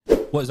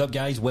What's up,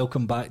 guys?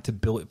 Welcome back to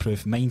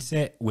Bulletproof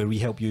Mindset, where we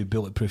help you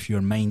bulletproof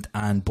your mind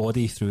and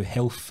body through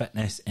health,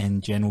 fitness,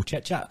 and general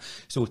chit chat.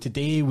 So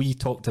today we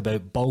talked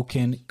about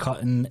bulking,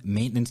 cutting,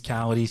 maintenance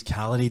calories,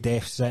 calorie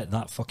deficit,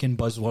 that fucking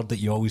buzzword that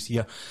you always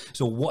hear.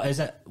 So what is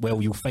it? Well,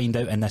 you'll find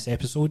out in this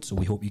episode, so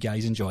we hope you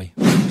guys enjoy.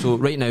 So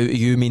right now, are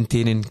you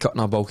maintaining,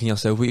 cutting or bulking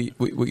yourself? What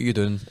are you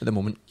doing at the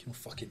moment? You don't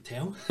fucking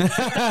tell.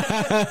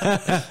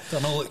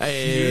 Don't know, like,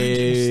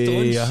 huge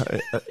and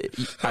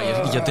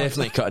staunch. You're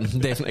definitely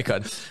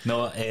cutting.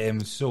 No,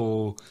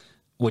 so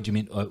what do you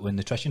mean with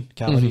nutrition,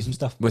 calories and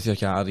stuff? With your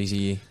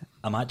calories,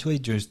 I'm actually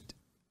just,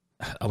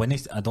 I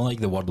don't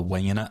like the word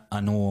winging it. I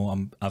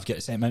know I've got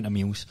a set amount of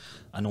meals.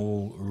 I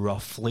know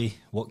roughly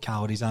what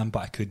calories I'm,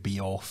 but I could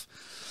be off.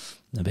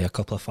 Maybe a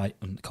couple of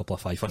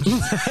 500.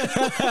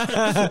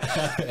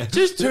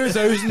 Just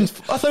 2,000,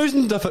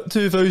 1,000,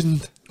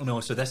 2,000. No,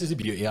 so this is the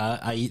beauty.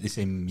 I eat the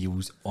same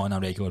meals on a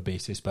regular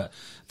basis, but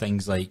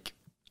things like,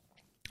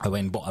 I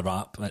went and bought a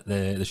wrap at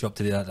the shop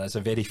today. That's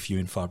a very few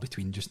and far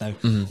between just now.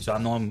 So I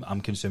know I'm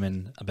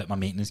consuming a bit of my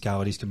maintenance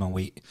calories because my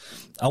weight.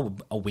 I'll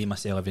weigh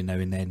myself every now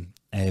and then.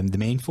 The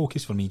main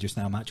focus for me just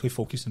now, I'm actually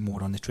focusing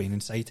more on the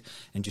training side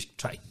and just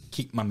try to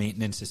keep my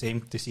maintenance the same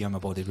to see how my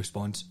body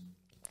responds.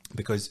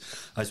 Because,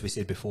 as we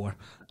said before,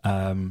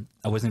 I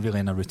wasn't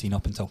really in a routine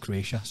up until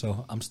Croatia.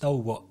 So I'm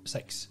still,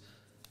 6?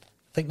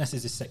 I think this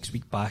is the 6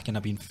 week back, and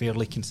I've been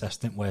fairly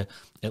consistent with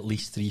at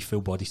least 3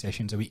 full body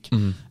sessions a week.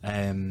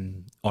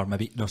 Or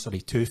maybe,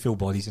 2 full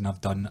bodies, and I've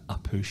done a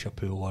push, a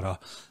pull, or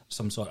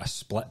some sort of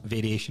split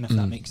variation, if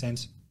that makes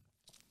sense.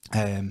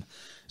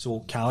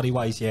 So calorie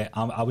wise, yeah,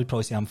 I would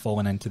probably say I'm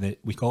falling into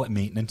we call it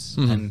maintenance.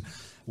 And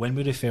when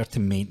we refer to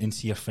maintenance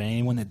here, for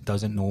anyone that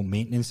doesn't know,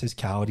 maintenance is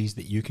calories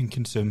that you can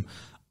consume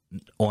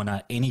on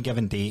any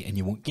given day, and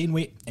you won't gain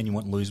weight and you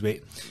won't lose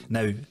weight.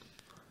 Now,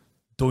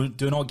 do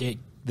not get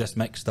this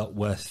mixed up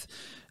with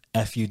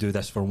if you do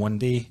this for one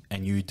day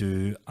and you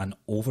do an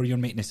over your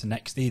maintenance the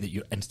next day that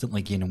you're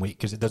instantly gaining weight,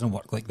 because it doesn't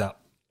work like that.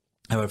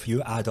 However, if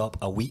you add up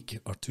a week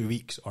or 2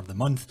 weeks or the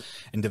month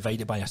and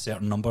divide it by a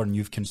certain number, and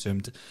you've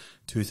consumed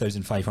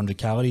 2,500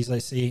 calories,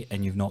 let's say,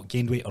 and you've not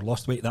gained weight or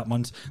lost weight that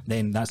month,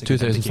 then that's a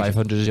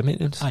 2,500 is your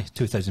maintenance? Aye,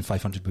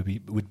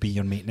 2,500 would be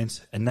your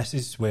maintenance. And this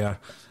is where,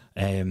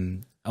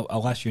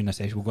 I'll ask you in a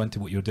session, we'll go into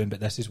what you're doing, but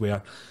this is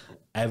where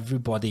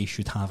everybody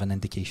should have an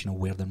indication of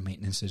where their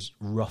maintenance is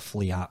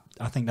roughly at.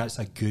 I think that's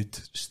a good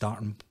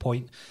starting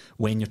point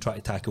when you're trying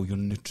to tackle your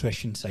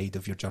nutrition side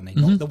of your journey,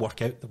 not the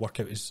workout. The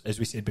workout is, as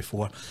we said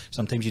before,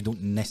 sometimes you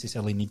don't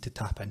necessarily need to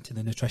tap into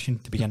the nutrition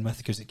to begin with,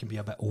 because it can be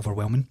a bit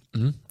overwhelming.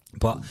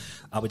 But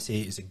I would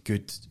say it's a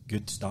good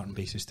starting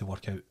basis to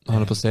work out.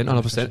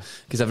 100%,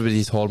 because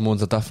everybody's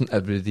hormones are different,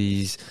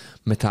 everybody's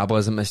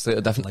metabolism is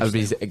slightly different,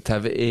 everybody's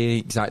activity,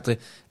 exactly.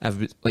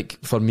 Like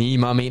for me,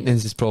 my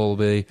maintenance is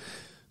probably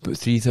about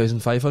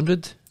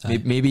 3,500,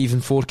 maybe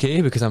even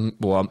 4k, because I'm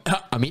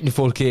eating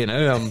 4k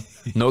now. I'm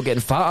not getting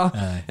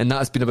fatter, and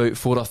that's been about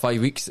 4 or 5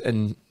 weeks,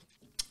 and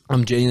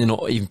I'm genuinely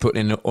not even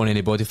putting on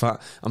any body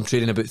fat. I'm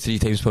training about 3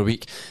 times per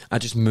week. I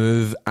just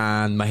move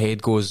and my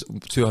head goes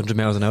 200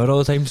 miles an hour all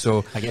the time.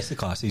 So I guess the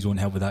classes won't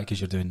help with that, because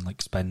you're doing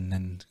like spin,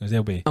 and because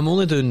they'll be. I'm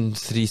only doing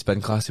 3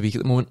 spin classes a week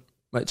at the moment,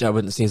 which I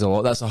wouldn't say is a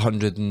lot. That's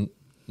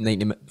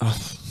 190 minutes.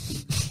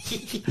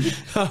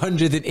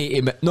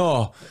 180 minutes.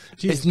 No,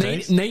 Jesus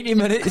it's 90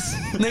 minutes.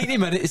 90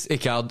 minutes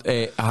of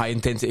high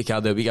intensity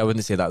cardio a week. I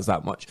wouldn't say that's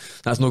that much.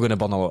 That's not going to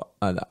burn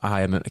a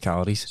high amount of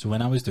calories. So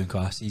when I was doing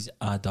classes,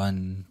 I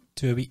done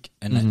 2 a week,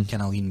 and it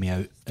kind of leaned me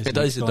out. It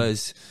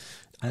does.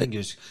 I think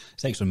it's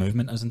extra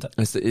movement, isn't it?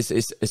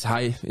 It's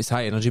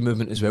high energy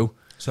movement as well.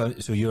 So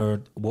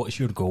what is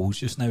your goals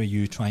just now? Are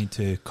you trying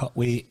to cut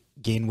weight,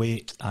 gain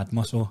weight, add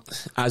muscle?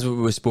 As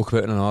we spoke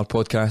about in our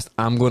podcast,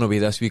 I'm going away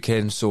this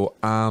weekend, so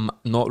I'm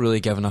not really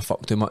giving a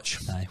fuck too much.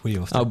 Aye, where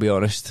you off to? I'll be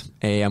honest.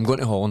 I'm going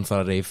to Holland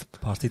for a rave.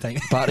 Party time.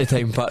 Party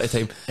time.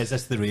 Is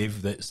this the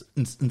rave that's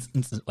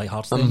like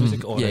hardstyle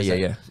music? Or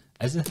yeah.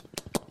 Is it?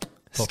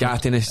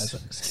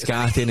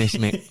 Scattiness,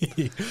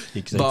 mate.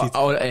 Excited. But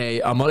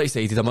I'm not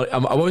excited.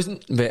 I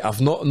wasn't.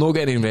 I've not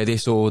getting anything ready,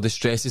 so the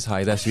stress is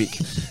high this week.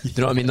 Do you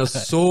know what I mean?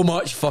 There's so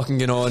much fucking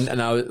going on,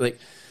 and I was like,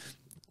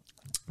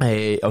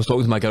 I was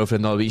talking to my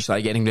girlfriend the other week. She's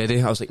like, getting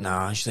ready. I was like,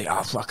 nah. She's like,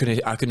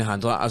 I couldn't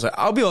handle that. I was like,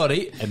 I'll be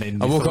alright. And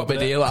then I woke up a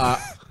day like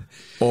that.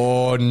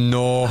 Oh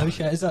no! How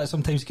shit is that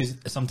sometimes? Because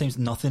sometimes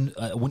nothing.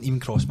 It wouldn't even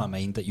cross my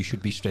mind that you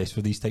should be stressed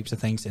for these types of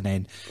things. And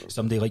then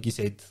somebody, like you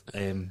said,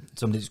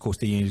 somebody that's close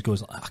to you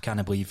goes, "I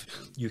can't believe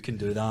you can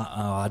do that."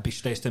 I'd be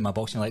stressed in my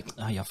box. And you're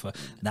like,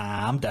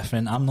 nah, I'm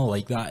different. I'm not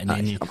like that. And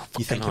then you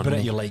think about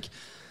it, you're like,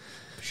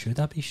 should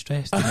I be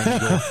stressed? And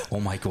then you go, oh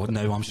my god,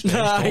 now I'm stressed.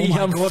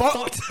 I'm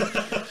fucked.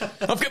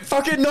 I've got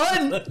fucking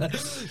none.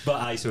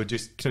 But so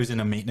just cruising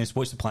and maintenance.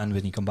 What's the plan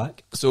when you come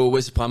back? So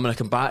what's the plan when I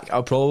come back?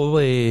 I'll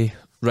probably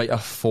write a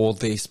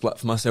 4-day split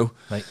for myself.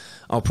 Right.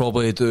 I'll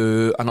probably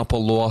do an upper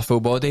lower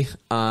full body,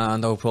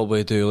 and I'll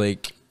probably do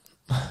like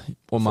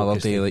one other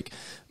day, like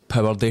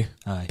power day,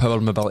 power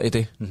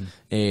mobility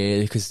day.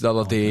 Because the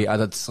other day I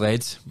did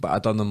sleds, but I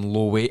done them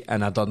low weight,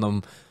 and I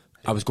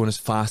was going as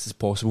fast as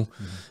possible.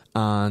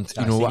 And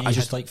I love,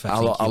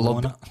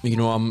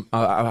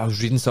 I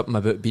was reading something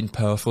about being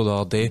powerful the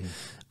other day,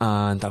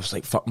 and I was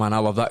like, fuck man, I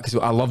love that, because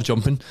I love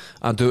jumping.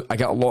 I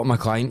get a lot of my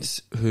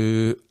clients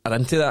who are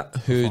into that,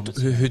 who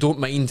don't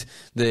mind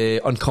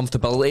the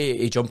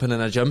uncomfortability of jumping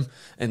in a gym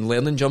and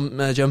learning jumping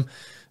in a gym.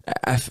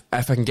 If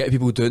I can get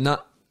people doing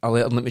that, I'll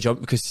let me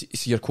jump,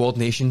 because your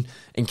coordination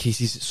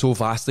increases so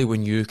vastly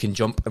when you can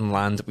jump and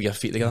land with your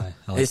feet together.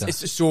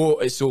 It's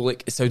so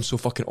like, it sounds so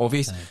fucking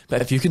obvious,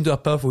 but if you can do a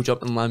powerful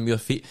jump and land with your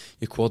feet,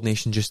 your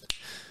coordination just...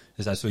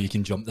 Is that so you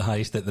can jump the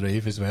highest at the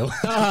rave as well?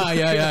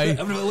 Aye.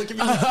 Everyone look at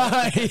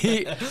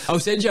me. I'll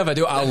send you a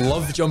video. I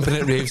love jumping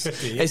at raves.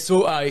 It's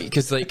so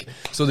because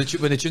when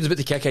the tune's about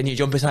to kick in, you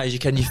jump as high as you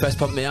can, you fist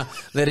pump there.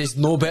 There is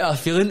no better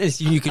feeling to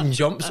see you can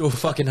jump so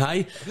fucking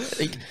high.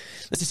 Like,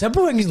 it's a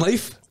simple thing in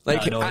life.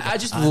 Like, I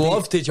just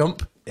love to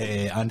jump.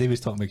 Andy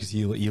was talking about, because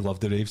he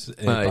loved the raves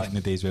back in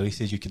the day as well. He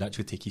says you could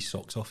actually take his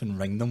socks off and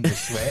wring them with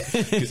sweat,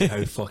 because of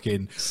how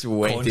fucking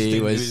sweaty he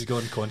was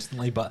going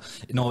constantly. But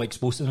no,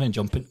 explosive and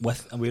jumping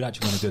and we're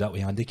actually going to do that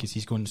with Andy, because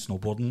he's going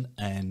snowboarding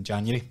in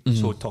January.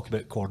 So talk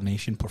about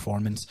coordination,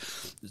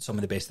 performance. Some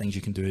of the best things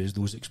you can do is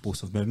those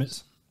explosive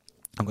movements.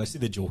 I'm going to say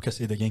the joke I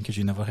said again, because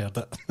you never heard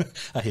it.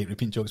 I hate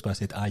repeating jokes, but I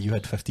said, you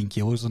had 15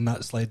 kilos on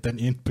that slide,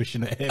 didn't you?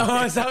 Pushing it heavy.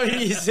 Oh, is that what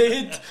you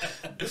said?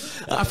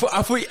 I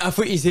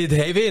thought you said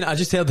heavy, and I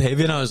just heard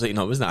heavy, and I was like,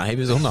 no, it wasn't that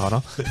heavy, it was on the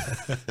harder.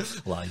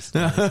 Lies.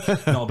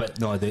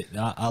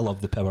 I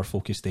love the power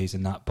focus days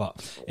and that. But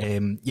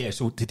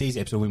so today's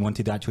episode, we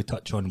wanted to actually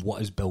touch on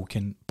what is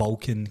bulking,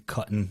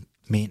 cutting,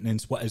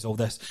 maintenance, what is all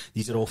this?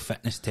 These are all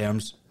fitness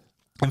terms.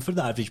 And for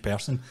the average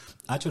person,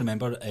 I actually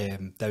remember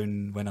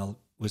down when I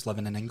was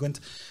living in England,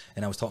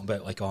 and I was talking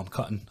about like, I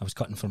was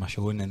cutting for my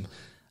show, and then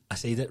I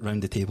said it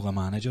round the table of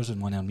managers in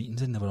one of our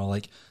meetings, and they were all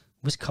like,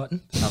 what's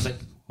cutting? And I was like,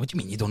 what do you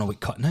mean you don't know what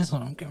cutting is?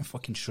 Like, I'm getting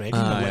fucking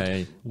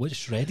shredded. What's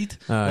shredded?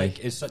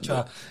 Like, it's such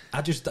a,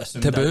 I just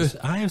assumed taboo.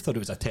 I thought it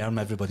was a term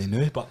everybody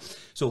knew. But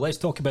so let's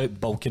talk about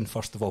bulking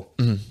first of all.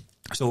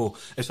 So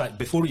it's like,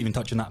 before we even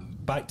touch on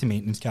that, back to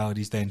maintenance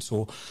calories then.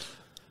 So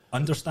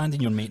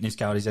understanding your maintenance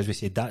calories, as we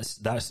said, that's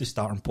the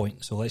starting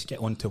point. So let's get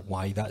on to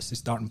why that's the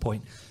starting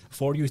point.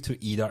 For you to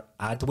either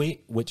add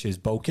weight, which is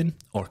bulking,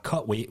 or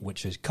cut weight,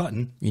 which is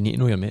cutting, you need to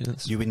know your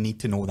maintenance. You would need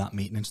to know that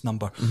maintenance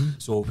number.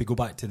 So if we go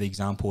back to the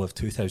example of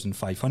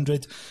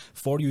 2,500,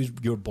 for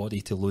your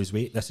body to lose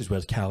weight, this is where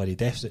the calorie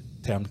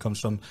deficit term comes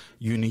from.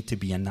 You need to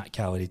be in that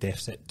calorie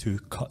deficit to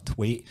cut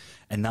weight,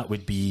 and that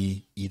would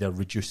be either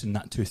reducing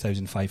that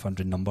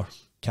 2,500 number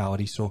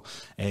calories. So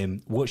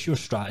what's your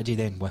strategy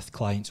then with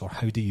clients, or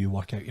how do you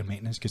work out your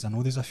maintenance? Because I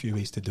know there's a few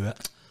ways to do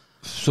it.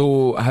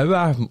 So how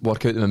I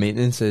work out my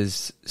maintenance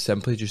is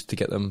simply just to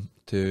get them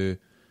to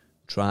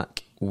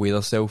track, weigh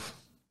themselves.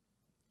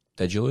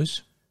 Did you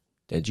lose?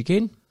 Did you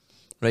gain?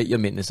 Right, your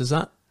maintenance is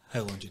that.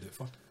 How long do you do it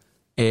for?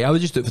 I would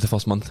just do it for the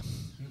first month.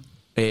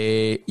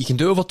 You can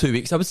do it over 2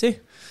 weeks, I would say.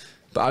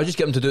 But I would just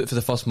get them to do it for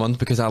the first month,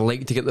 because I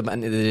like to get them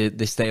into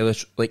the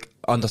stylish, like,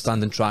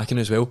 understanding tracking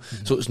as well.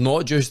 So there's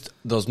not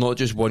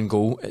just one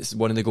goal. It's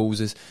one of the goals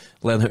is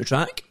learn how to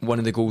track. One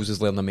of the goals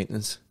is learn the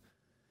maintenance.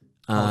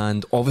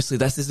 And obviously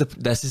this is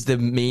the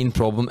main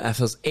problem. If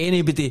there's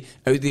anybody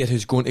out there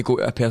who's going to go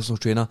to a personal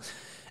trainer,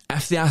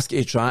 if they ask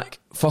you to track,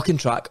 fucking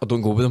track, or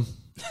don't go with them.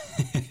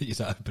 Is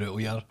that how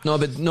brutal you are? No,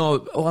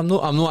 I'm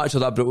not actually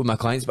that brutal with my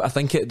clients, but I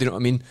think it, do you know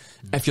what I mean?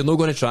 If you're not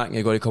going to track and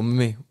you're going to come with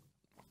me,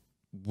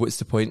 what's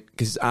the point?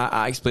 Because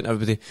I explain to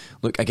everybody,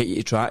 look, I get you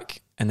to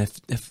track, and if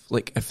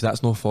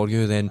that's not for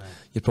you, then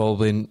you're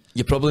probably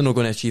not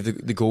going to achieve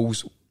the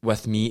goals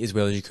with me as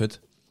well as you could.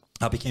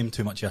 I became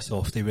too much of a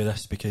softie with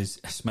this, because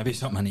it's maybe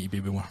something I need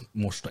to be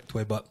more strict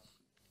with, but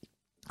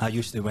I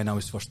used to, when I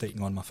was first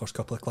taking on my first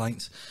couple of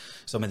clients,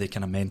 some of the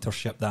kind of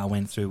mentorship that I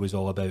went through was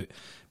all about,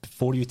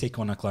 before you take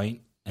on a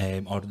client,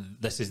 or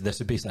this is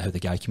basically how the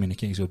guy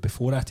communicates. So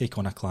before I take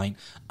on a client,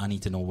 I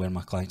need to know where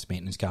my client's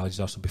maintenance calories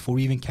are. So before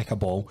we even kick a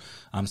ball,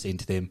 I'm saying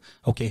to them,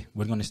 okay,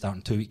 we're going to start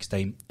in 2 weeks'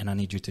 time, and I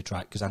need you to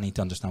track, because I need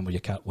to understand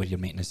where your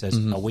maintenance is.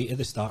 I'll wait at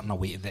the start and I'll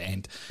wait at the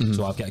end,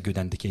 so I've got a good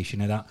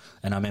indication of that.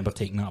 And I remember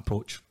taking that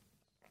approach.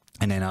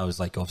 And then I was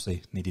like,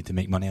 obviously needed to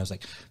make money. I was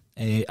like,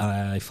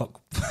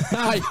 fuck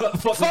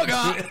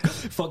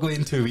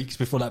waiting 2 weeks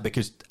before that,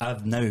 because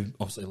I've now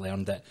obviously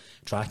learned that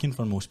tracking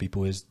for most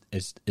people is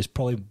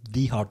probably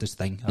the hardest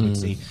thing, I would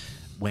say,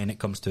 when it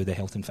comes to the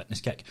health and fitness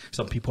kick.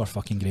 Some people are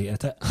fucking great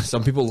at it.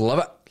 Some people love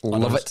it.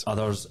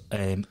 Others,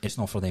 it's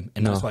not for them.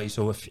 And that's why,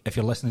 so if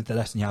you're listening to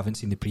this and you haven't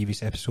seen the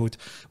previous episode,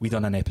 we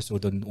done an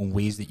episode on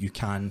ways that you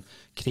can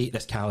create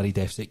this calorie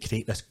deficit,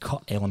 create this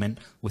cut element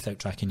without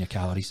tracking your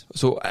calories.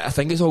 So I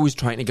think it's always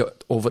trying to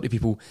get over to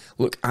people,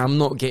 look, I'm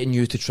not getting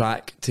you to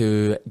track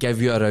to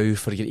give you a row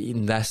for you're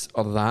eating this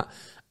or that.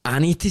 I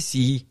need to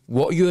see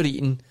what you're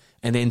eating,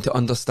 and then to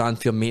understand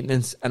for your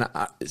maintenance. And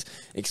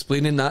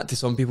explaining that to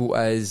some people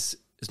is...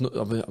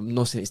 I'm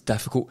not saying it's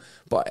difficult,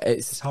 but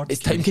it's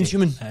time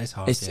consuming.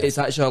 It's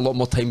actually a lot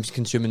more time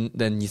consuming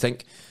than you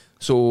think.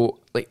 So,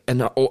 like,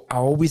 and I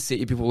always say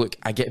to people, look,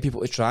 I get people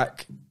to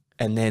track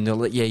And then they're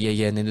like, yeah,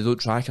 and then they don't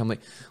track. I'm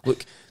like,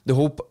 look,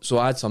 so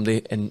I had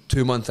somebody in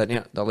 2 months in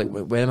it, they're like,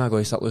 when am I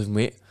going to start losing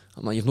weight?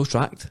 I'm like, you've no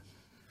tracked.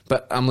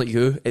 But I'm like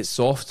it's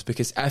soft,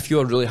 because if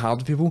you're really hard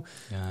with people,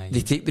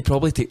 they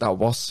probably take that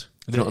worse.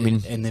 You know what I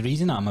mean? And the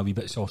reason I'm a wee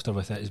bit softer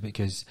with it is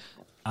because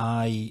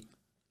I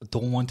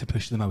don't want to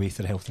push them away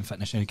to the health and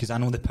fitness now, because I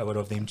know the power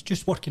of them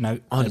just working out.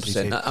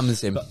 100%. I'm the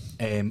same. But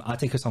I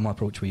take a similar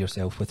approach with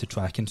yourself with the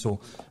tracking.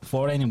 So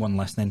for anyone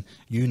listening,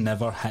 you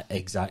never hit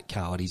exact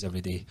calories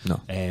every day.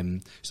 No.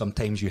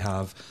 Sometimes you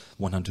have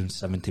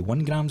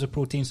 171 grams of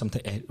protein,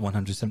 sometimes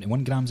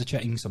 171 grams of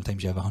chicken,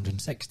 sometimes you have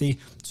 160.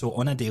 So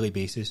on a daily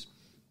basis,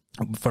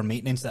 for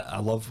maintenance, that I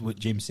love what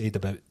James said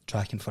about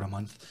tracking for a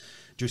month,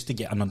 just to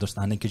get an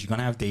understanding, because you're going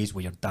to have days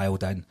where you're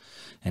dialed in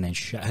and then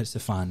shit hits the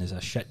fan. There's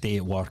a shit day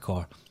at work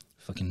or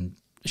fucking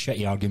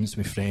shitty arguments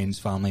with friends,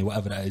 family,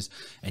 whatever it is,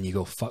 and you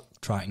go, fuck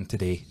tracking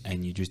today,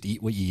 and you just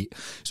eat what you eat.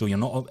 So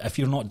if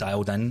you're not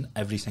dialed in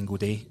every single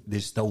day,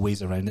 there's still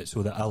ways around it.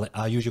 So that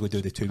I usually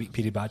do the 2 week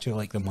period, but actually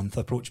like the month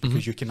approach,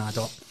 because you can add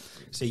up,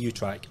 say you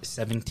track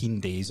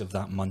 17 days of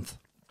that month,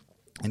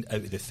 and out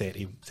of the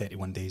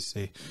 31 days,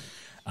 say,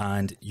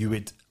 and you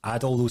would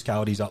add all those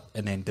calories up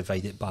and then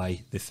divide it by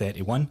the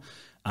 31,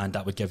 and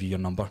that would give you your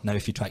number. Now,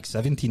 if you track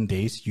 17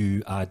 days,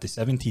 you add the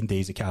 17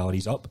 days of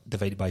calories up,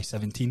 divided by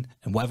 17,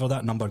 and whatever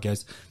that number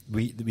gives,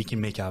 we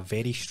can make a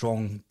very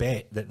strong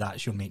bet that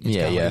that's your maintenance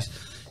calories.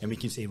 And we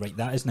can say, right,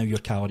 that is now your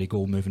calorie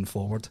goal moving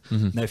forward.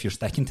 Now, if you're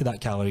sticking to that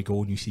calorie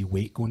goal and you see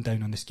weight going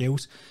down on the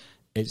scales,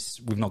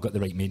 we've not got the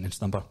right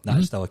maintenance number.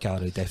 That's still a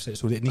calorie deficit,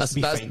 so it needs to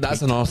be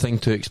that's another thing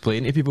to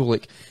explain to people.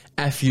 Like,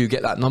 if you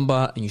get that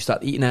number and you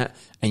start eating it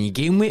and you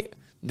gain weight,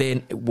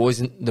 then it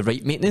wasn't the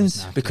right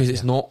maintenance, because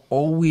it's not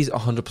always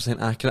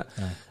 100% accurate.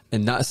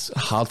 And that's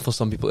hard for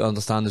some people to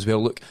understand as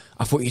well. Look,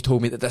 I thought you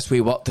told me that this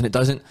way worked and it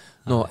doesn't.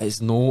 No,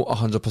 it's no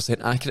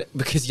 100% accurate,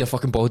 because your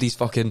fucking body's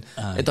fucking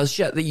it does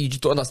shit that you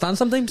just don't understand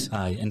sometimes.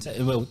 And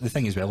well, the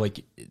thing is, well,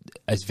 like,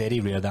 it's very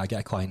rare that I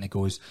get a client that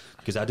goes,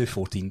 because I do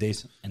 14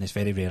 days, and it's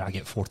very rare I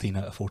get 14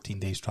 out of 14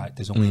 days tracked.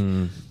 There's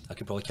only I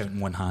could probably count in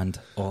one hand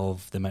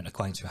of the amount of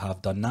clients who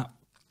have done that.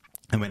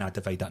 And when I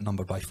divide that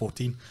number by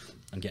 14,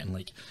 I'm getting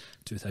like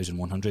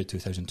 2,100,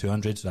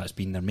 2,200. So that's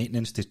been their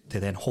maintenance to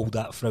then hold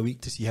that for a week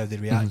to see how they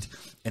react,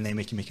 and then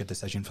we can make a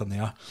decision from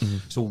there.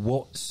 So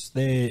what's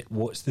the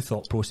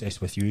thought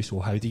process with you? So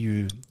how do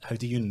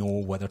you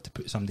know whether to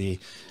put somebody?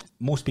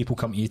 Most people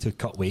come to you to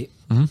cut weight.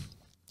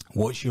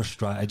 What's your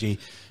strategy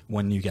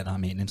when you get that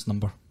maintenance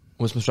number?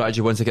 What's my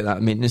strategy once I get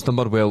that maintenance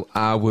number? Well,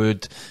 I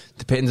would,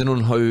 depending on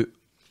how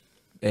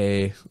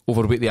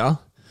overweight they are,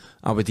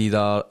 I would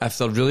either, if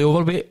they're really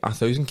overweight,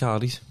 1,000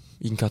 calories,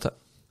 you can cut it.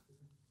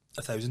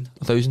 1,000?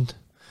 1,000.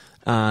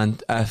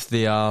 And if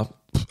they are,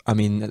 at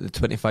the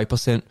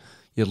 25%,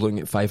 you're looking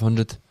at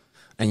 500.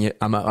 And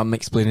I'm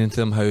explaining to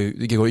them how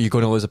you're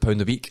going to lose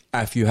 £1 a week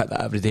if you hit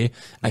that every day.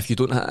 If you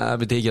don't hit that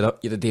every day, you're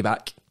a day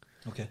back.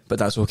 Okay. But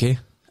that's okay,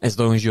 as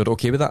long as you're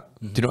okay with that.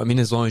 Do you know what I mean?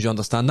 As long as you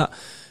understand that.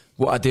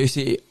 What I do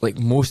say, like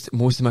most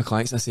of my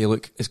clients, I say,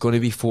 look, it's going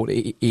to be 4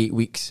 to 8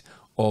 weeks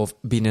of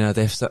being in a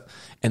deficit,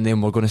 and then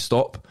we're going to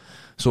stop.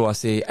 So I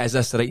say, is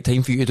this the right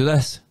time for you to do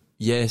this?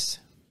 Yes.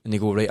 And they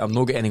go, right, I'm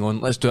not getting anything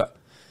on, let's do it.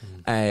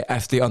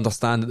 If they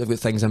understand that they've got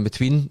things in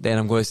between, then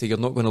I'm going to say you're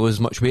not going to lose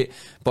much weight.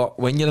 But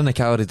when you're in a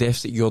calorie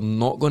deficit, you're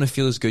not going to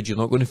feel as good, you're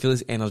not going to feel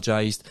as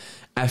energised.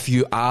 If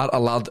you are a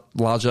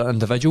larger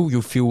individual,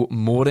 you'll feel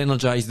more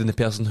energised than the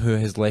person who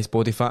has less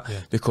body fat,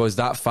 because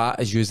that fat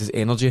is used as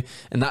energy,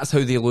 and that's how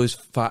they lose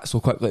fat so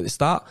quickly at the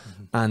start,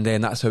 and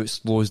then that's how it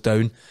slows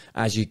down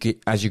as you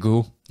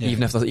go,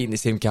 even if they're eating the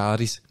same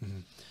calories.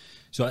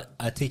 So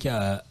I take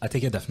a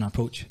different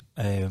approach.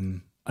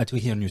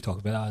 Actually, hearing you talk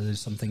about that, there's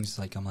some things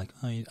like I'm like,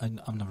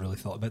 I've never really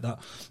thought about that.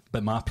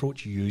 But my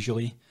approach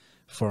usually,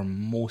 for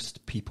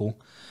most people,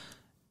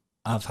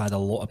 I've had a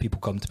lot of people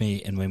come to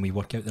me, and when we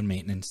work out their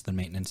maintenance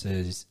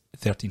is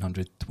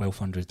 1,300,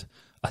 1,200,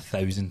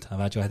 1,000.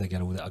 I've actually had a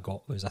girl that I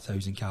got was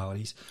 1,000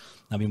 calories.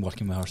 I've been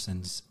working with her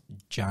since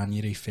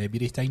January,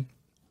 February time.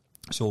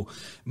 So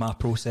my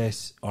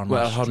process, or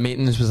her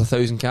maintenance was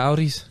 1,000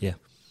 calories. Yeah.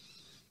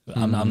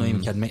 I'm not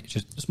even kidding, mate.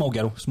 She's a small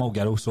girl.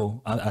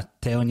 So I'm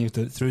telling you,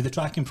 through the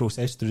tracking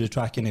process, through the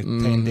tracking of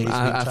 10 days.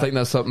 I think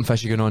there's something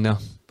fishy going on there.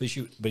 But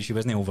she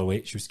wasn't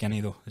overweight. She was skinny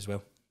though as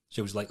well.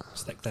 She was like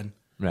stick thin.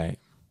 Right.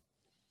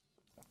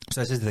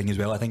 So this is the thing as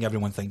well. I think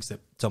everyone thinks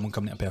that someone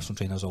coming to a personal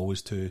trainer is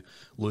always to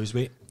lose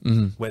weight.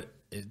 Well,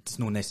 it's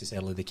not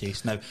necessarily the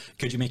case. Now,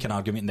 could you make an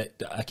argument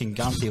that I can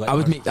guarantee? Like, I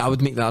would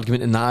make the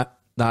argument in that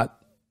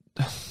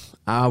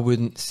I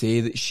wouldn't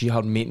say that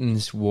her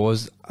maintenance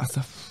was.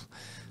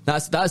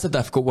 That's a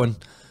difficult one.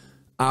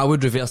 I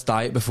would reverse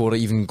diet before I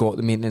even got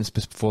the maintenance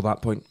before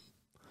that point.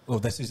 Well,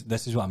 this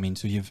is what I mean.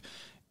 So you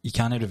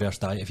can't reverse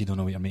diet if you don't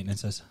know what your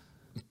maintenance is.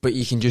 But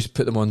you can just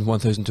put them on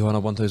 1,200,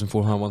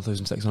 1,400,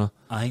 1,600.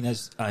 I think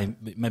I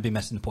may be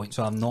missing the point.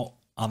 So I'm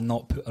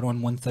not put her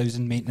on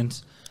 1,000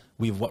 maintenance.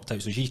 We've worked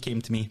out. So she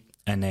came to me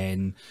and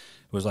then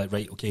was like,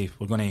 right, okay,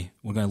 we're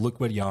gonna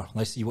look where you are.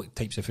 Let's see what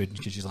types of food.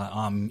 Because she's like,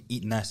 I'm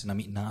eating this and I'm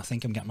eating that. I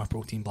think I'm getting my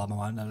protein. Blah blah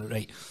blah. And I'm like,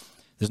 right.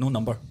 There's no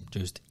number.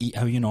 Just eat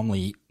how you normally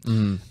eat.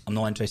 I'm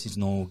not interested in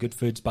no good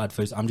foods, bad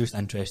foods. I'm just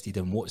interested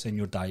in what's in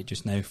your diet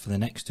just now. For the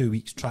next 2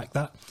 weeks, track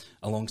that.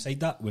 Alongside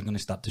that, we're going to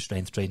start to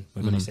strength train.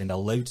 We're going to send a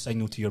loud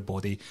signal to your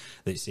body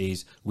that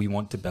says we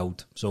want to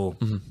build. So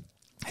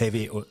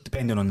heavy, or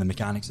depending on the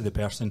mechanics of the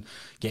person,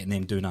 getting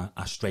them doing a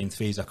strength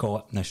phase, I call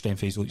it. Now,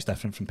 strength phase looks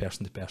different from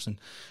person to person.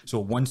 So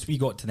once we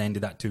got to the end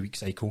of that 2 week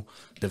cycle,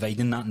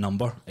 dividing that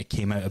number, it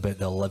came out about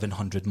the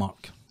 1100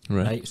 mark.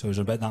 Right. So it was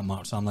about that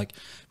mark. So I'm like,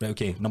 right,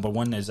 okay, number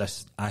one, is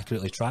this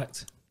accurately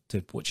tracked?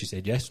 To what she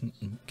said, yes.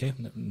 Okay,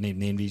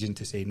 no reason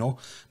to say no. And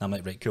I'm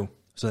like, right, cool.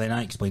 So then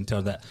I explained to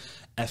her that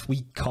if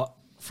we cut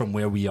from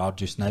where we are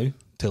just now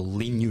to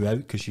lean you out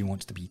because she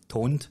wants to be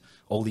toned,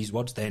 all these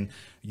words, then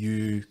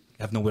you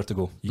have nowhere to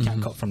go. You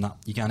can't cut from that.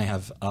 You can't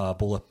have a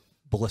bowl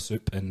of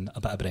soup and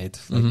a bit of bread.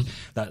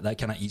 Like that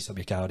kind of eats up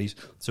your calories.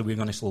 So we're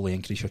going to slowly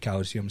increase your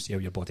calories and see how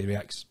your body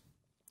reacts.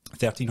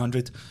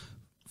 1300,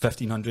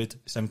 1500,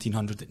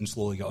 1700, and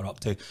slowly get her up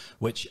to,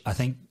 which I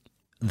think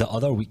the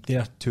other week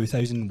there,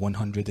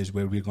 2100 is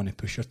where we're going to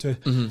push her to.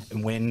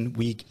 And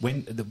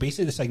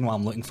basically the signal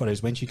I'm looking for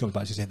is when she comes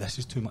back, she said, this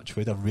is too much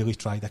food, I've really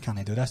tried, I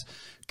can't do this.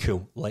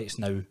 Cool, let's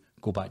now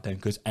go back down,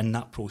 because in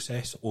that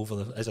process,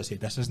 as I said,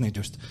 this isn't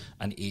just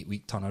an 8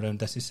 week turnaround.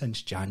 This is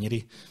since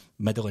January,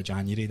 middle of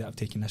January, that I've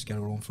taken this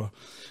girl on for.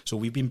 So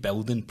we've been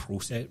building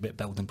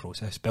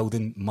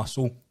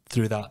muscle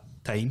through that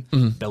time,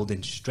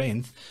 building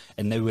strength,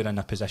 and now we're in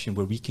a position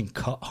where we can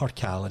cut her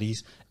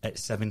calories at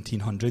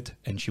 1700,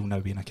 and she'll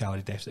now be in a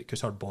calorie deficit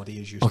because her body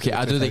is used. Okay,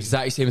 I do the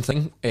exact same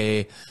thing.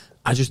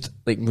 I just,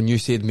 like, when you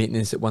said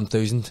maintenance at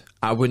 1000,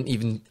 I wouldn't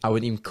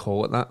even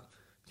call it that.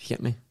 If you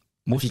get me?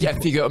 If you get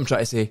what I'm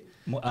trying to say.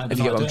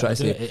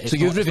 So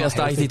you've reverse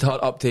dieted her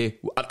up to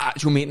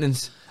actual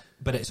maintenance.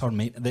 But it's her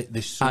maintenance.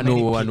 There's so I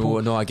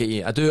know, I get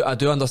you. I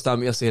do understand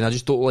what you're saying. I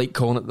just don't like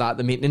calling it that,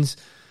 the maintenance.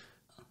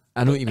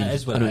 I know what you mean. It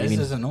is what it is,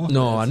 isn't it?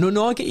 No,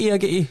 I get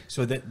you.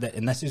 So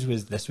and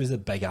this was a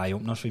big eye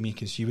opener for me,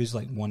 because she was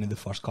like one of the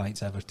first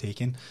clients I ever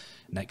taken.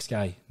 Next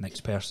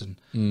person.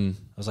 I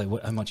was like,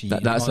 how much are you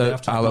eating? That's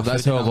how a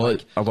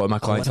lot of my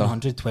clients are.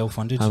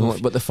 1200. So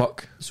what the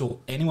fuck?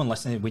 So anyone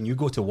listening, when you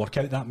go to work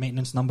out that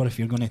maintenance number, if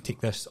you're going to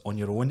take this on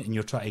your own and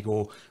you're trying to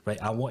go,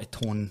 right, I want to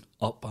tone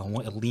up, I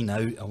want to lean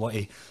out, I want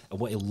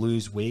to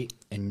lose weight,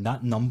 and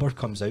that number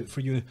comes out for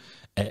you,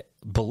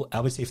 I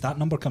would say if that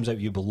number comes out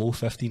you below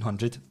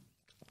 1500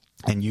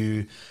 and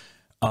you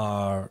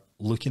are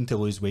looking to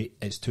lose weight,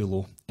 it's too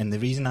low. And the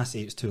reason I say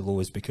it's too low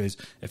is because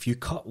if you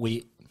cut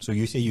weight, so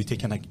you say you're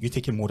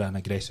taking more an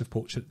aggressive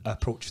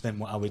approach than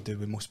what I would do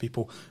with most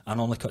people. I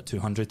normally cut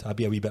 200. I'd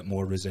be a wee bit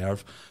more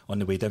reserve on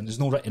the way down. There's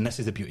no right, and this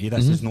is the beauty of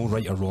this, there's no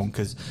right or wrong,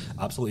 because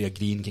I absolutely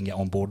agree and can get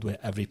on board with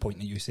every point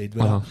that you said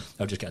with that.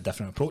 I'll just get a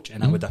different approach,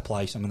 and I would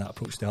apply some of that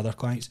approach to other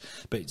clients.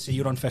 But say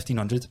you're on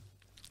 1500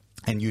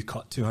 and you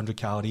cut 200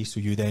 calories,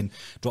 so you then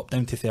drop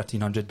down to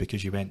 1300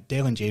 because you went,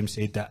 Dale and James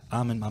said that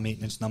I'm in my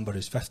maintenance number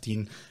is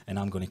 15 and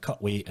I'm going to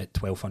cut weight at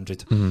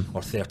 1200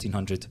 or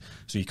 1300.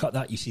 So you cut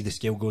that, you see the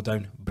scale go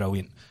down,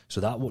 brilliant. So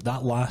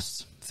that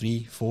lasts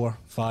 3, 4,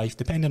 5,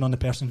 depending on the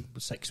person,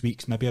 6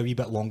 weeks, maybe a wee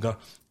bit longer,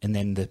 and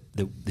then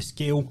the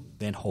scale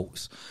then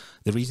halts.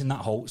 The reason that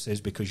halts is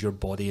because your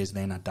body is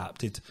then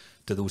adapted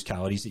to those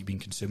calories that you've been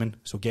consuming.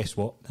 So guess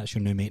what? That's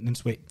your new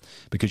maintenance weight,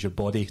 because your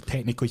body,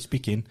 technically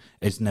speaking,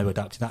 is now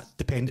adapted to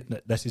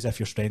that. This is if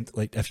you're strength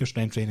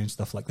training and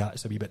stuff like that,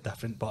 it's a wee bit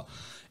different.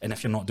 And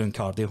if you're not doing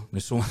cardio,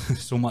 there's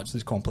so much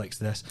that's complex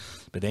to this.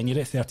 But then you're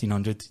at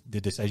 1300. The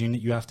decision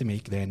that you have to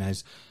make then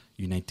is,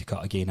 you need to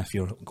cut again if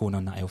you're going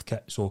on that health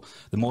kit. So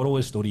the moral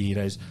of the story here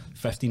is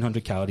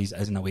 1500 calories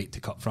isn't a weight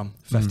to cut from.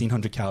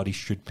 1500 calories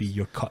should be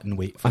your cutting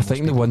weight. I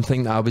think the one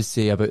thing that I would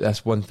say about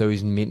this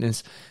 1000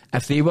 maintenance,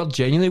 if they were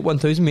genuinely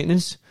 1000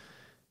 maintenance,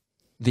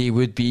 they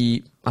would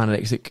be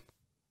anorexic.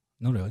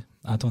 No, really,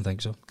 I don't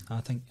think so.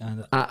 I think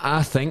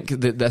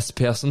that this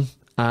person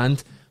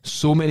and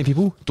so many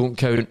people don't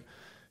count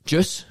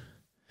juice,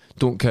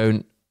 don't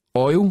count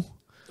oil.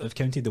 I've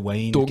counted the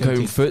wine. Don't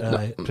count food.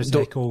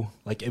 Prosecco.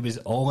 Like, it was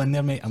all in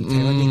there, mate. I'm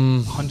telling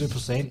you,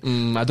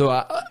 100%. I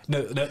don't.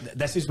 No,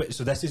 this is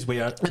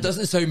where it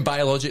doesn't sound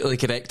biologically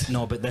correct.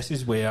 No, but this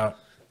is where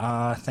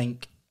I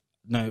think.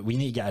 Now we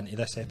need to get into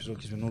this episode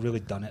because we've not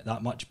really done it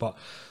that much. But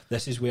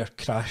this is where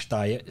crash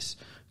diets,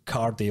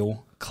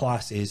 cardio,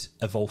 classes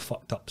have all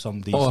fucked up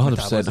somebody's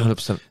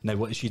 100%. Now,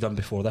 what has she done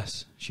before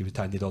this? She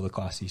attended all the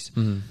classes.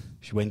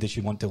 When did she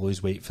want to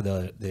lose weight? For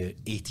the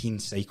 18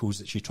 cycles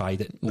that she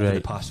tried it over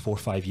the past 4 or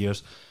 5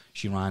 years.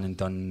 She ran and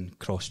done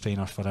cross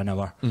trainer for an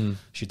hour.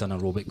 She'd done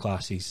aerobic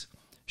classes.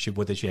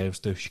 What did she else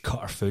do? She cut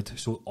her food.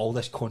 So all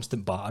this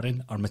constant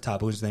battering, our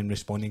metabolism then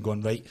responding,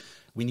 going, right,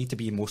 we need to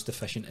be most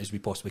efficient as we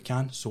possibly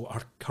can. So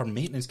her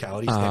maintenance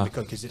calories then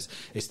become, because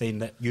it's then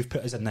that you've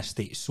put us in this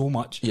state so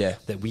much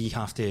that we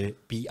have to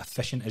be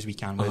efficient as we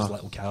can with as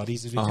little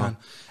calories as we can.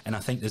 And I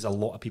think there's a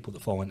lot of people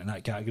that fall into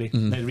that category.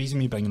 Now, the reason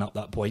me bringing up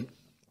that point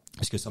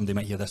It's because somebody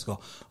might hear this go,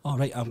 all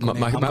right, My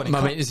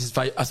maintenance is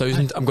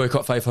 1,000. I'm going to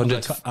cut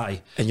 500.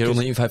 Aye. And you're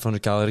only eating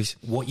 500 calories.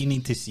 What you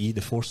need to see,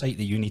 the foresight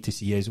that you need to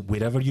see is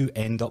wherever you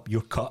end up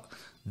your cut,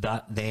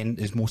 that then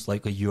is most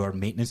likely your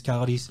maintenance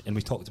calories. And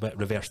we talked about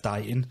reverse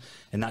dieting,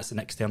 and that's the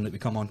next term that we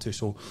come on to.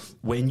 So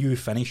when you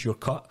finish your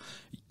cut,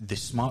 the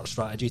smart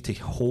strategy to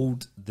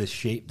hold the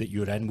shape that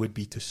you're in would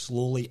be to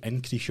slowly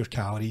increase your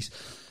calories.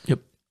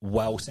 Yep.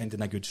 While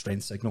sending a good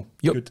strength signal.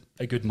 Yep.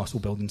 A good muscle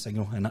building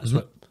signal. And that's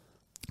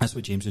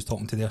what James was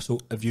talking to there. So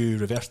have you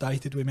reverse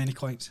dieted with many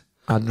clients?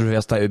 I'd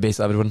reverse diet with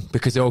basically everyone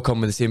because they all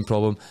come with the same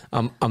problem.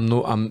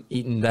 I'm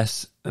eating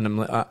this and I'm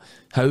like,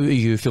 how are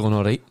you feeling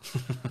alright?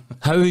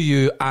 How are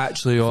you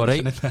actually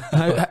alright?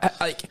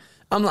 I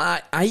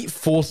eat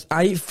four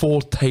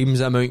times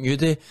the amount you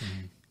do,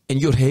 and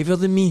you're heavier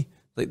than me.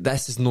 Like,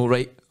 this is not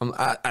right.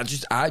 I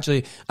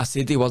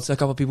said the words to a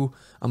couple of people.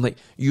 I'm like,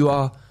 you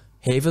are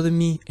heavier than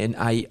me, and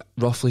I eat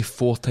roughly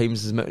 4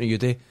 times as much as you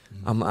do.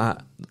 I'm like,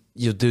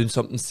 you're doing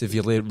something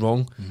severely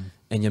wrong.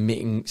 And you're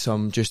making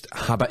some just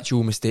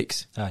habitual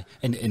mistakes. Aye,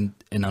 and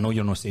I know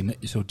you're not saying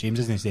that. So James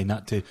isn't saying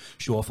that to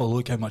show off. Oh,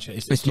 look how much it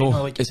is.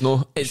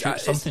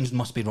 Something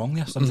must be wrong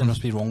there. Something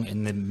must be wrong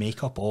in the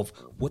makeup of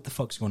what the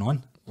fuck's going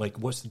on. Like,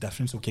 what's the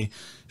difference? Okay,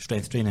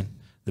 strength training.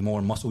 The more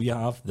muscle you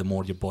have, the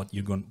more your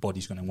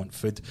body's going to want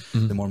food.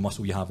 The more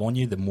muscle you have on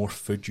you, the more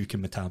food you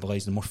can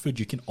metabolize, the more food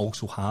you can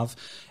also have.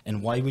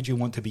 And why would you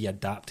want to be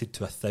adapted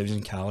to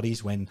 1,000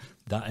 calories when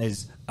that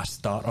is a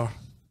starter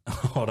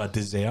or a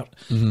dessert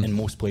in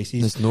most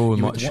places? There's no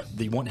much.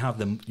 You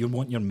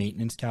want your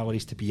maintenance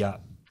calories to be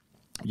at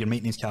your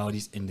maintenance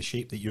calories in the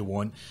shape that you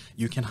want.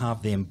 You can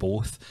have them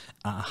both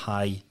at a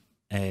high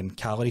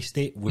calorie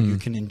state where you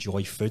can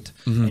enjoy food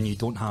and you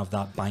don't have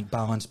that bank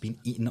balance being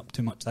eaten up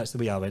too much. That's the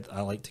way I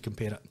like to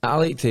compare it. I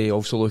like to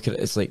also look at it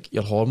as like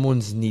your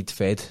hormones need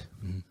fed,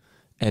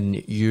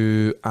 and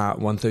you at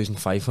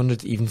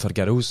 1,500, even for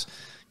girls,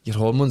 your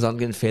hormones aren't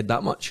getting fed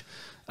that much.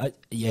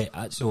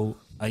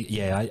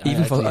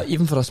 Even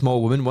for a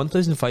small woman,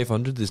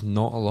 1,500 is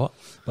not a lot.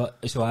 But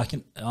so I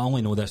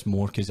only know this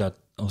more because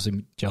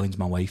obviously Gillian's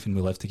my wife and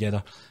we live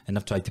together, and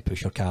I've tried to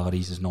push her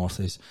calories as north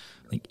as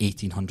like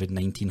 1,800,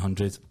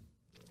 1,900.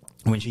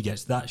 When she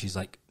gets that, she's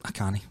like, I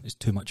can't, it's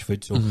too much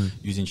food. So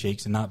using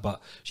shakes and that,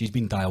 but she's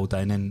been dialed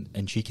in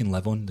and she can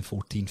live on the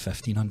 1,400,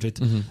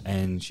 1,500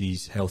 and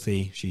she's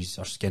healthy,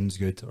 her skin's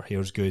good, her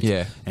hair's good,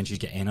 and she's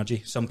got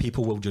energy. Some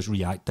people will just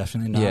react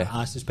differently. And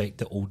I suspect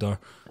that older,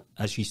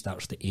 as she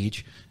starts to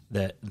age,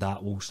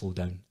 that will slow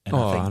down. And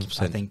I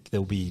think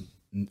there'll be,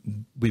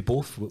 we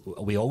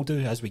all do,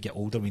 as we get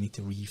older, we need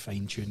to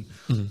refine tune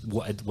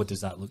what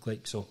does that look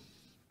like. So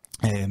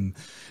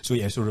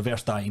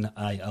reverse dieting,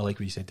 I like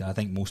what you said. I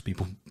think most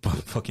people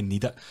fucking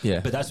need it. Yeah,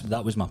 but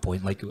that was my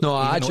point. Like, no,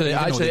 I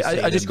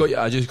just got you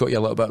a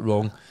little bit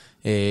wrong.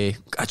 I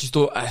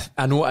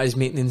know it is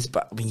maintenance,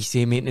 but when you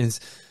say maintenance,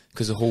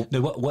 because the whole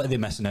what are they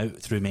missing out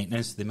through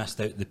maintenance? They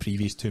missed out the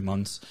previous 2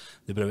 months.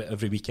 They were out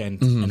every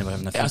weekend and they were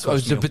having a That's what I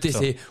was about to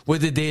say.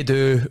 What did they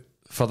do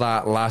for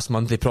that last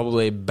month? They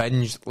probably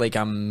binged like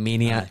a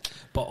maniac.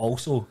 But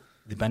also,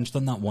 they binged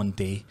on that one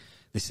day.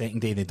 The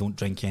second day they don't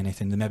drink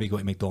anything. They maybe go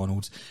to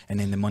McDonald's, and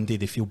then the Monday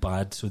they feel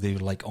bad, so they were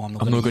like, "Oh, I'm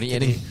not going to eat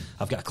anything."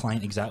 I've got a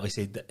client exactly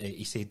said that.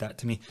 He said that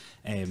to me,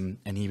 and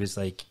he was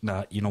like,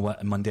 "Nah, you know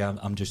what? Monday I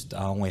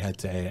only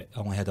had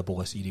a bowl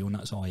of cereal, and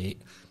that's all I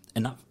ate."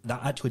 And that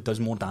actually does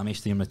more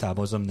damage to your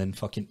metabolism than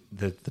fucking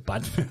the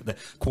bad food, the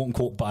quote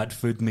unquote bad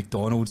food,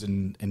 McDonald's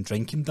and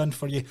drinking done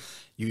for you.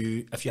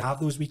 If you have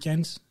those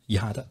weekends, you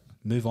had it.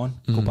 Move on,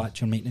 go back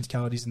to your maintenance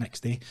calories the next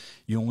day.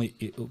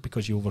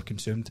 Because you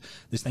overconsumed.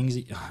 There's things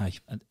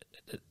that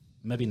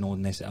maybe not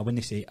necessarily. I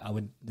wouldn't say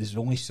there's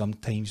only some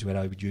times where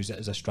I would use it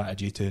as a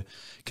strategy to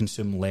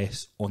consume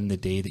less on the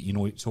day that you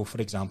know. So,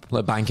 for example,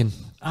 like banking,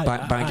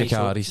 bank your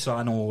calories. So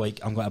I know, like,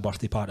 I'm going to a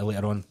birthday party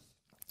later on.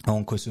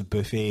 All-inclusive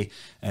buffet,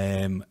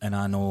 and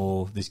I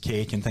know there's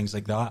cake and things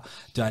like that.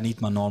 Do I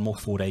need my normal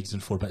 4 eggs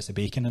and 4 bits of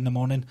bacon in the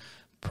morning?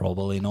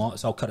 Probably not,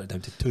 so I'll cut it down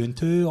to 2 and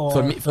 2.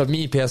 Or for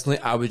me personally,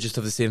 I would just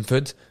have the same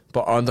food,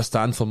 but I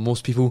understand for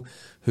most people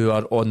who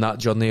are on that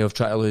journey of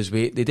trying to lose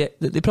weight,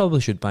 they probably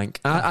should bank.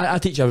 I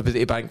teach everybody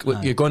to bank.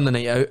 Look, you go on the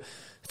night out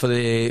for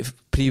the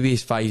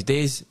previous 5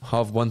 days,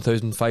 have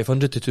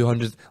 1,500 to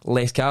 200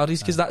 less calories,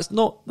 because that's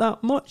not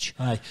that much.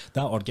 That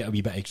or get a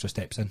wee bit extra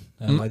steps in.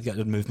 Get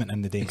your movement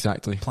in the day.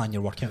 Exactly. Plan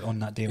your workout on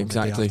that day.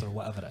 Exactly. Or the day after,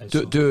 whatever it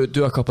is.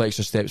 Do a couple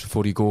extra steps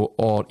before you go,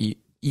 or eat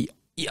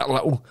a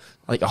little,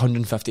 like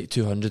 150 to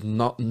 200,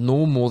 no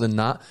more than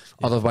that.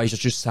 Yeah. Otherwise, you're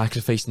just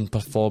sacrificing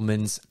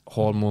performance,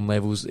 hormone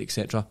levels,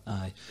 etc.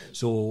 Aye.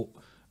 So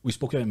we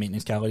spoke about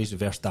maintenance calories,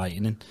 reverse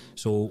dieting.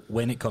 So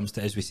when it comes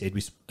to, as we said,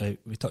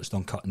 we touched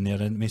on cutting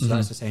there, and so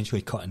that's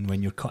essentially cutting.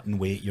 When you're cutting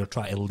weight, you're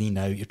trying to lean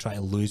out, you're trying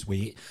to lose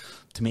weight.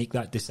 To make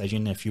that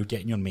decision, if you're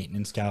getting your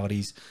maintenance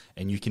calories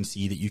and you can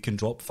see that you can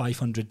drop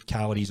 500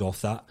 calories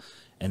off that,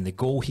 and the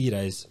goal here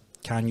is,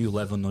 can you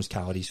live on those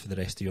calories for the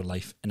rest of your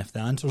life? And if the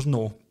answer is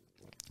no,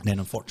 And then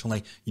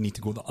unfortunately you need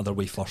to go the other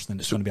way first, and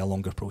it's going to be a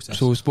longer process.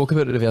 So we spoke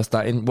about reverse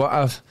dieting. What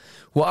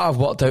I've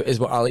worked out is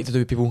what I like to do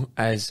with people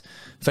is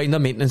find their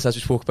maintenance, as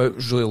we spoke about,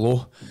 is really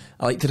low.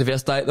 I like to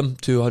reverse diet them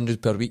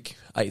 200 per week.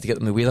 I like to get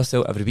them to weigh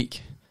themselves every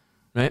week,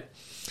 right?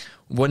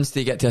 Once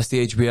they get to a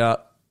stage where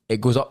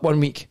it goes up 1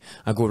 week,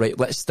 I go, right,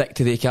 let's stick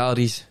to the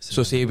calories.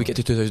 So say we get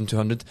to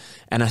 2,200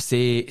 and I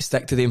say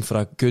stick to them for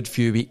a good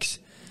few weeks.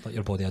 Let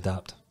your body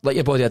adapt. Let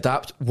your body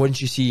adapt.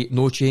 Once you see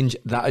no change,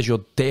 that is your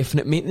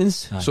definite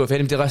maintenance. Aye. So if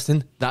anybody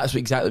listening, that's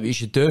exactly what you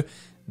should do.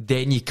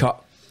 Then you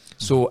cut.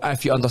 So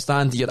if you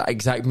understand you're at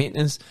exact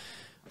maintenance,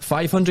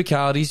 500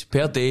 calories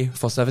per day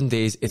for 7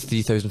 days is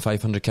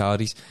 3,500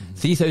 calories.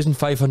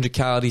 3,500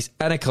 calories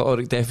in a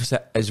caloric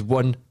deficit is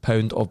 1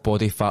 pound of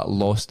body fat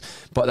lost.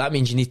 But that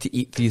means you need to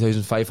eat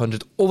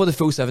 3,500 over the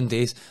full 7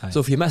 days. Aye.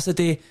 So if you miss a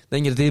day,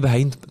 then you're a day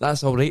behind. But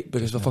that's all right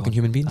because we're fucking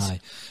human beings. Aye.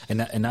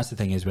 And that's the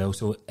thing as well.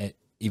 So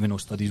even though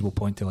studies will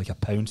point to like a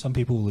pound, some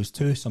people will lose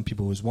 2, some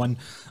people lose 1.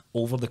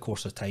 Over the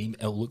course of time,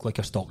 it'll look like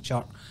a stock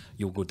chart.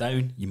 You'll go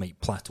down, you might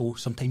plateau.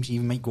 Sometimes you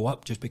even might go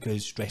up just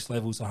because stress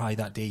levels are high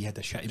that day. You had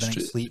a shitty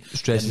night's sleep.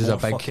 Stress is a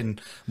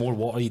big... more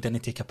water. You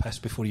didn't take a piss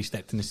before you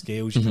stepped in the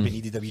scales. You maybe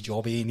needed a wee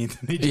jobby. You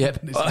needed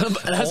Yep.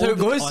 That's how it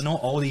goes. I know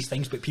all these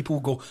things, but people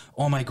go,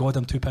 oh my God,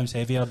 I'm 2 pounds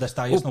heavier. This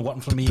diet's not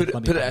working for me. Put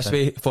it this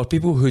way, for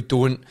people who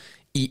don't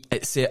eat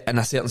in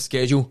a certain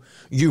schedule,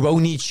 you will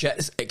need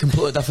shits at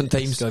completely different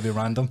times. It's going to be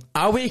random.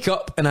 I wake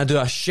up and I do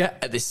a shit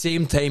at the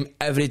same time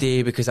every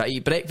day because I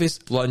eat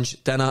breakfast,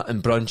 lunch, dinner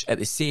and brunch at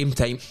the same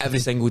time every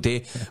single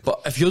day.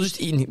 But if you're just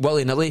eating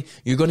willy-nilly,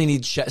 you're going to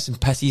need shits and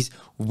pisses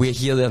way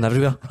here, there and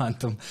everywhere.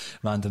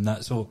 Random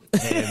that. So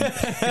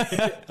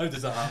how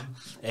does that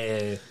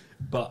happen?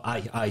 But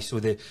aye. So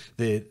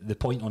the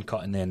point on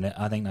cutting then,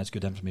 I think that's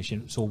good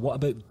information. So what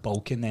about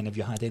bulking then? Have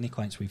you had any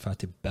clients where you've had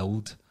to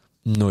build?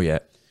 No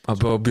yet.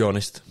 I'll be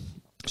honest.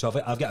 So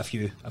I've got a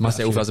few.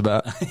 Myself as a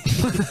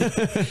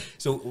bit.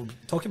 So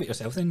talk about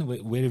yourself then.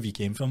 Where have you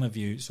came from?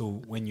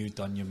 So when you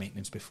done your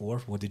maintenance before,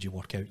 what did you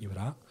work out you were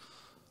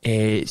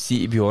at?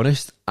 See, to be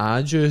honest,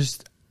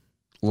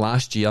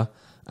 last year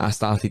I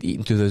started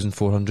eating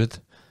 2,400.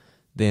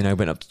 Then I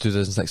went up to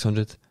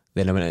 2,600.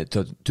 Then I went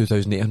up to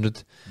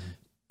 2,800.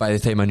 By the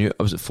time I knew it,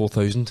 I was at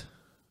 4,000.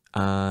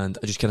 And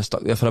I just kind of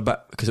stuck there for a bit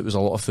because it was a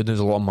lot of food. It was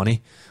a lot of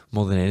money,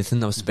 more than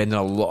anything. I was spending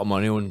a lot of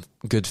money on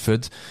good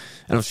food,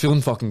 and I was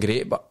feeling fucking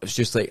great. But it's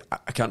just like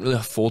I can't really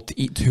afford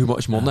to eat too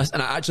much more than this,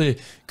 and I actually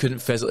couldn't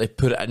physically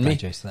put it in me.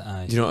 Digest that,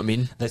 aye. Do you know what I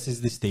mean? This is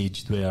the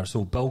stage where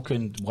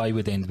bulking. Why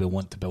would anybody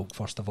want to bulk?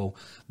 First of all,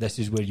 this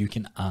is where you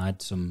can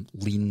add some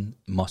lean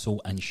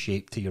muscle and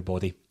shape to your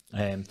body.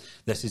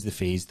 This is the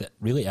phase that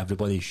really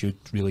everybody should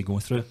really go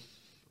through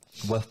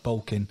with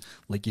bulking.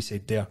 Like you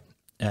said there.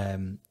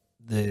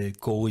 The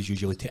goal is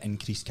usually to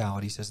increase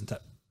calories, isn't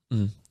it?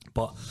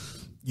 But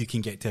you can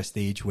get to a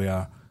stage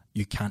where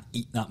you can't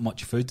eat that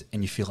much food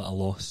and you feel at a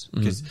loss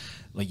because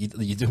like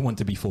you don't want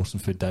to be forcing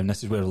food down.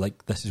 This is where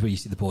you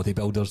see the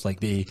bodybuilders,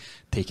 like they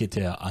take it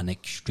to an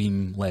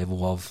extreme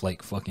level of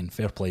like fucking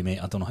fair play,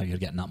 mate. I don't know how you're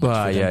getting that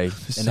much food. Yeah, in.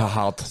 it's and so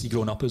hard. You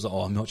growing up, it was like,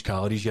 oh, how much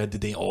calories you had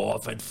today? Oh,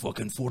 I've had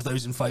fucking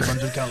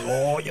 4,500 calories.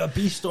 Oh, you're a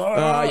beast.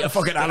 Oh, you're a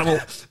fucking animal.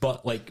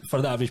 But like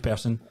for the average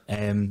person,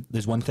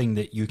 there's one thing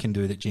that you can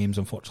do that James,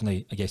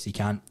 unfortunately, I guess he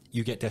can't.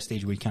 You get to a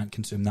stage where you can't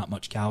consume that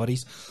much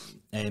calories.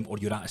 Or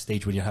you're at a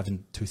stage where you're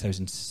having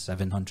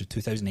 2,700,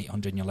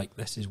 2,800 and you're like,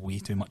 this is way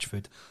too much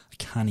food. I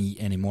can't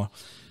eat anymore.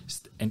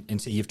 And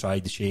say you've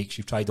tried the shakes,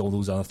 you've tried all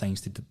those other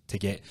things to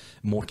get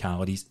more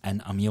calories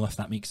in a meal, if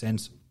that makes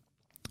sense.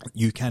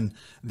 You can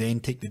then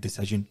take the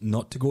decision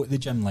not to go to the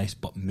gym less,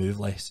 but move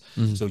less.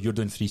 So you're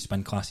doing 3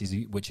 spin classes,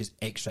 which is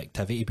extra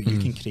activity, but you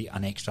can create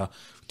an extra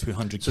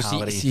 200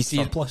 calorie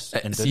surplus.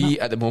 At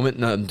the moment,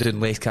 no, I'm doing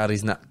less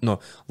calories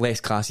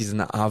less classes than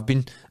that I have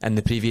been in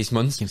the previous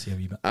months. You can see a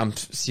wee bit. I'm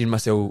seeing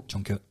myself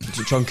chunk out.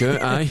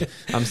 Aye.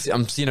 I'm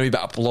seeing a wee bit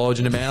of blodge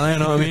in the belly. You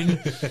know what I mean?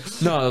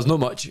 No, there's not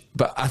much,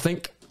 but I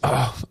think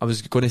I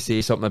was going to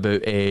say something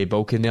about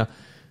bulking there.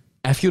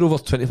 If you're over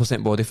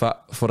 20% body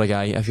fat for a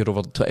guy, if you're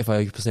over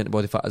 25%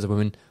 body fat as a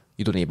woman,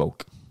 you don't need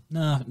bulk.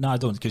 No, I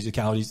don't, because your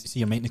calories,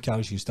 see your maintenance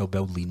calories, you still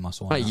build lean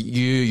muscle. Right,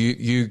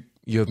 you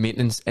have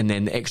maintenance, and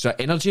then the extra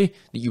energy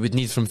that you would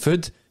need from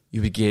food,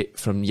 you would get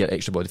from your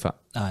extra body fat.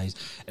 Aye,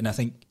 and I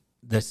think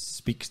this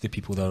speaks to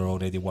people that are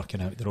already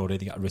working out, they're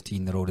already got a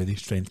routine, they're already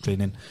strength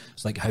training.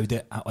 It's like, I've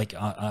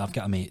got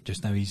a mate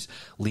just now, he's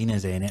lean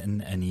as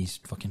anything, and he's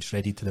fucking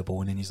shredded to the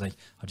bone, and he's like,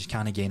 I just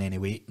can't gain any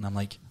weight, and I'm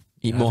like,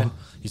 eat more.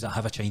 He's like, I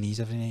have a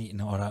Chinese every night,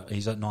 or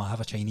he's like, no, I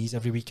have a Chinese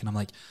every week, and I'm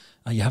like,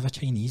 you have a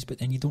Chinese, but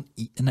then you don't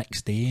eat the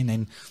next day, and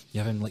then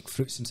you're having like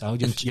fruits and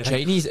salads. And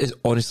Chinese is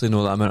honestly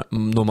no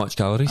much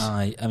calories.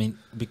 I mean,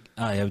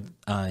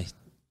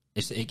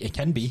 it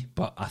can be,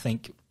 but I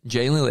think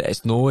generally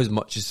it's no as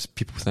much as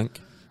people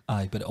think.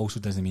 Aye, but it also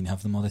doesn't mean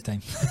have them all the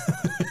time.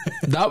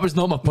 That was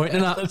not my point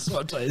in that. That's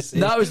what I'm trying to say.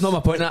 That was not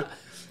my point in that.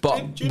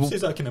 But James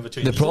says I can have a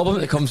Chinese. The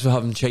problem that comes with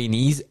having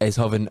Chinese is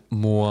having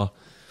more.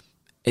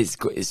 It's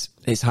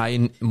high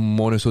in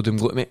monosodium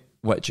glutamate,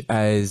 which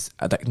is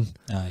addicting.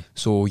 Aye.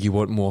 So you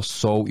want more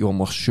salt, you want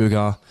more sugar. You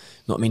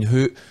know what I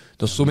mean?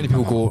 There's so many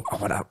people go,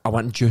 I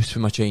want juice for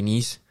my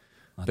Chinese.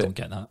 I don't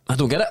get that. I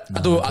don't get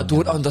it. No, I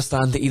don't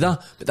understand it either.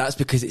 But that's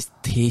because it's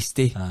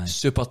tasty, Aye.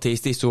 super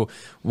tasty. So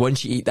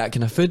once you eat that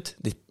kind of food,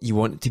 you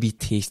want it to be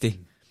tasty.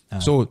 Aye.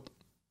 So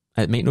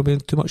it might not be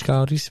too much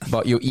calories,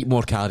 but you'll eat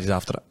more calories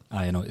after it.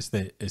 I know it's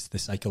the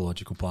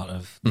psychological part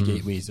of the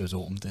gateways is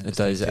opened. It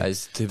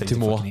is to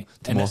more. more.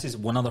 And this is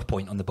one other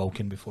point on the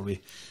bulking before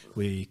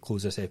we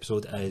close this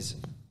episode is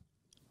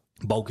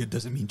bulking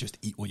doesn't mean just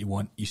eat what you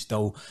want. You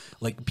still,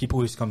 like, people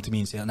always come to me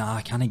and say, nah,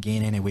 I can't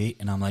gain any weight,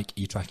 and I'm like,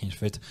 are you tracking your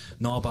food?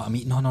 No, but I'm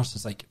eating on ours.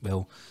 It's like,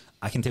 well,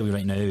 I can tell you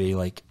right now,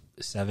 like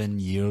 7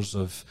 years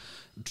of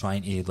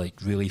trying to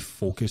like really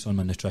focus on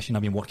my nutrition.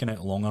 I've been working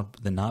out longer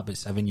than that, but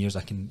 7 years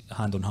I can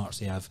hand on heart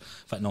say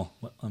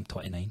I'm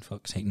 29,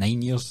 fuck's sake,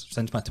 9 years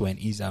since my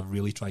 20s I've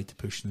really tried to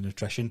push the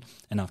nutrition,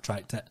 and I've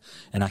tracked it,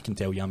 and I can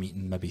tell you I'm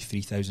eating maybe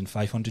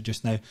 3,500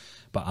 just now,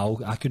 but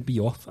I could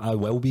be off. I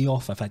will be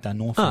off. In fact, I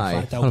know for a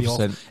fact I'll be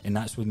 100%. off, and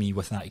that's with me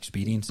with that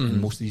experience.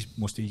 And most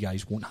of you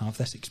guys won't have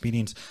this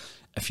experience.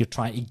 If you're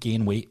trying to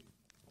gain weight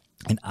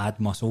and add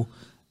muscle,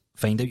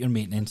 find out your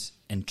maintenance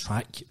and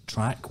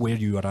track where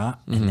you are at,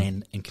 and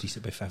then increase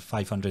it by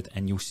 500,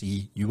 and you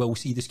will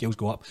see the scales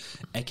go up.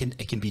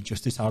 It can be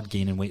just as hard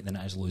gaining weight than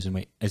it is losing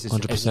weight.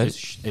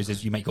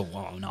 100%. You might go,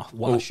 oh no,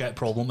 what a shit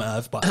problem I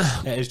have, but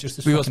it is just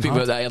as we were fucking speaking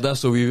hard. about that earlier.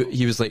 So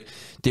he was like,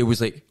 Dale was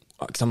like,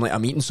 because I'm like,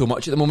 I'm eating so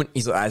much at the moment.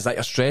 He's like, is that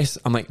your stress?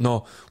 I'm like,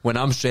 no, when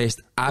I'm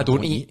stressed, I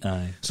don't eat.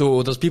 Aye.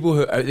 So there's people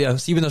who out there,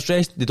 see when they're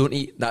stressed, they don't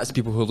eat. That's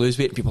people who lose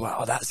weight. People are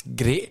like, oh, that's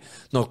great.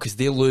 No, because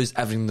they lose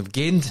everything they've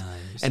gained. Aye.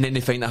 And then they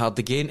find it hard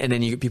to gain. And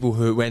then you get people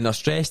who, when they're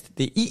stressed,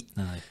 they eat.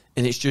 Aye.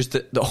 And it's just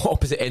the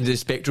opposite end of the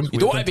spectrum. You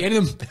don't want to be any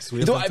of them.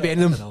 You don't want to be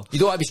any of them. You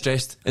don't want to be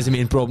stressed is the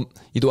main problem.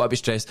 You don't want to be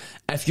stressed.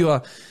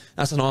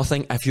 That's another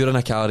thing. If you're in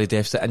a calorie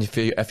deficit and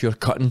if you're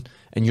cutting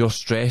and you're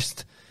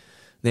stressed,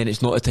 then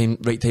it's not the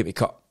right time to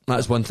cut.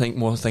 That's one thing,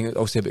 more thing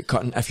I'll say about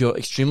cutting. If you're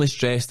extremely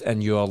stressed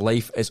and your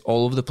life is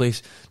all over the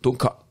place, don't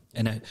cut.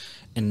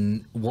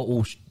 And what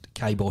will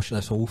kibosh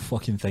this whole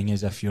fucking thing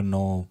is if you're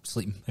not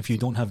sleeping. If you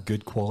don't have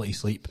good quality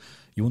sleep,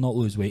 you will not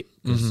lose weight.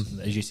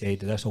 As you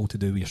said, that's all to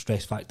do with your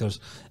stress factors,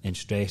 and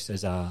stress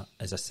is a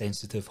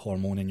sensitive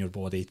hormone in your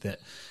body that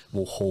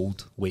will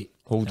hold weight.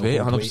 Hold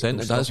weight,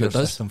 100%. It does. Your It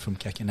does. system from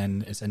kicking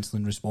in its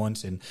insulin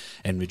response and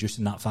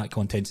reducing that fat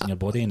contents in your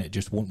body, and it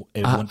just won't.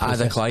 I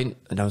had a client,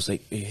 and I was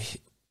like,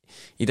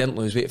 he didn't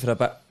lose weight for a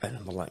bit, and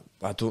I'm like,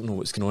 I don't know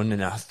what's going on,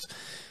 and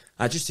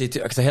I just said to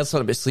him, because I heard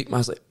something about sleep, and I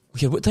was like,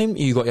 okay, what time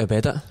you got your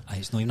bed at?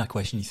 It's not even a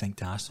question you think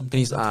to ask something. And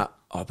he's like,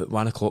 about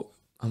 1 o'clock.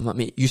 I'm like,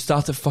 mate, you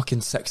start at fucking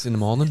 6 in the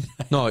morning.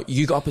 No,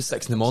 you got up at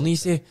 6 in the morning, you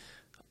say.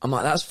 I'm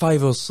like, that's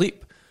 5 hours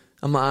sleep.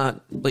 I'm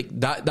like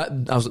that.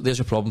 I was like, there's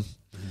your problem.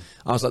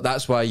 I was like,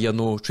 that's why you're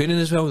no training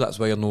as well. That's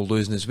why you're no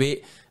losing his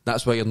weight.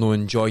 That's why you're no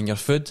enjoying your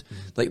food.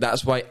 Like,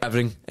 that's why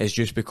everything is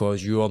just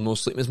because you are no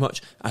sleeping as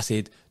much. I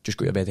said, just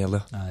go to bed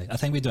earlier. Aye. I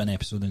think we do an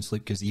episode on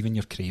sleep, because even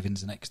your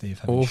cravings the next day of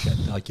having shit,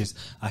 like,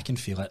 I can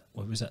feel it.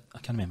 What was it? I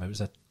can't remember. It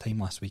was a time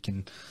last week,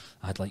 and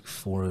I had like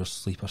 4 hours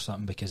sleep or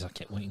something, because I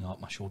kept waking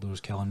up, my shoulder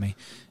was killing me,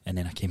 and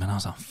then I came in, I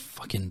was like,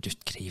 fucking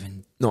just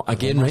craving. No,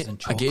 again, right?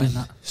 Again. And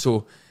that.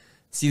 So,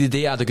 see the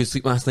day I had a good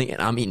sleep last night,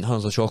 and I'm eating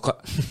tons of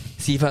chocolate.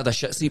 See if I had a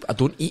shit sleep, I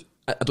don't eat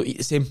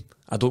the same.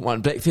 I don't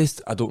want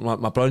breakfast. I don't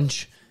want my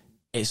brunch.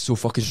 It's so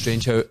fucking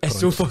strange how it's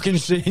so fucking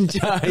strange.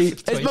 It's my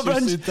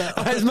brunch.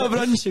 It's my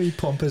brunch. He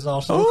pump his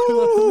arsehole.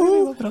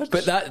 Oh.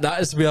 But that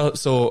is where.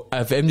 So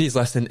if anybody's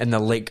listening and they're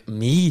like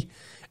me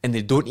and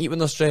they don't eat when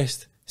they're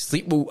stressed,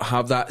 sleep will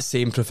have that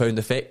same profound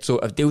effect. So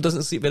if Dale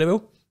doesn't sleep very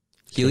well,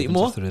 he'll eat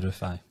more.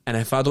 And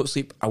if I don't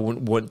sleep, I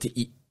won't want to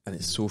eat. And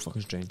it's so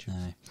fucking strange.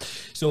 Aye.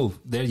 So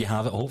there you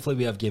have it. Hopefully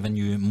we have given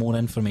you more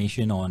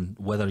information on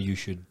whether you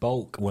should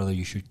bulk, whether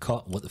you should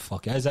cut, what the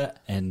fuck is it,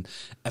 and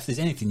if there's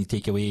anything you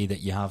take away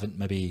that you haven't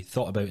maybe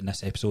thought about in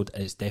this episode,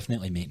 it's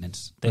definitely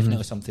maintenance.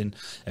 Definitely something,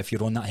 if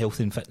you're on that health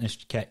and fitness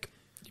kick,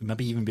 you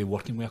maybe even be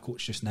working with a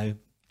coach just now,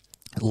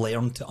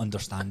 learn to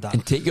understand that.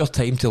 And take your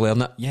time to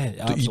learn it. Yeah,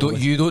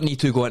 absolutely. You don't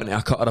need to go into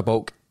a cut or a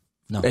bulk.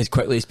 No. As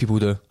quickly as people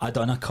do. I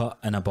done a cut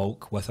and a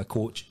bulk with a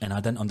coach, and I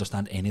didn't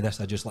understand any of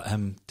this. I just let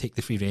him take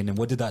the free rein, and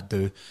what did that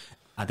do?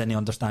 I didn't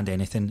understand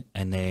anything,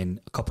 and then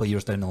a couple of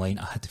years down the line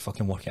I had to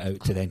fucking work it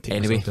out to then take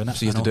anyway, myself doing it.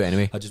 So you have to do it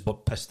anyway. I just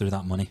pissed through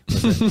that money.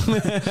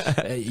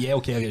 Yeah,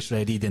 okay, I get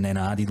shredded and then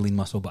I added lean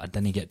muscle, but I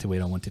didn't get to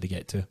where I wanted to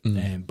get to.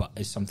 But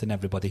it's something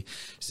everybody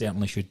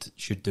certainly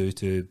should do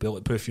to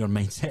bulletproof your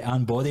mindset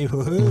and body.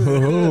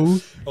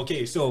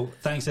 Okay, so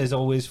thanks as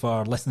always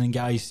for listening,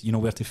 guys. You know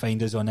where to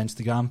find us on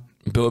Instagram.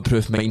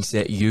 Bulletproof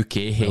Mindset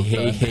UK.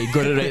 Hey,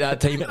 got it right that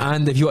time.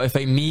 And if you want to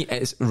find me,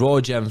 it's Raw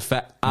Gym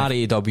Fit,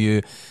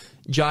 RAW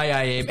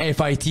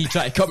JIMFIT.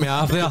 Try to cut me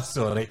off there.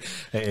 Sorry.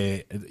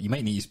 You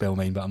might need to spell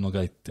mine, but I'm not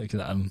going to, because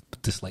I'm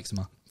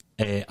dyslexia.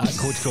 at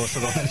Coach Crosser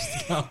on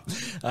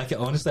Instagram.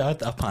 Honestly, I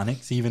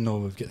panicked, even though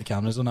we've got the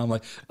cameras on. I'm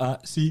like,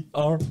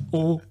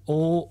 CROO.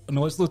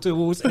 No, it's no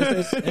two O's.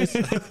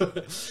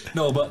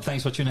 No, but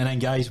thanks for tuning in,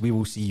 guys. We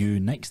will see you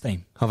next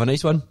time. Have a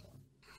nice one.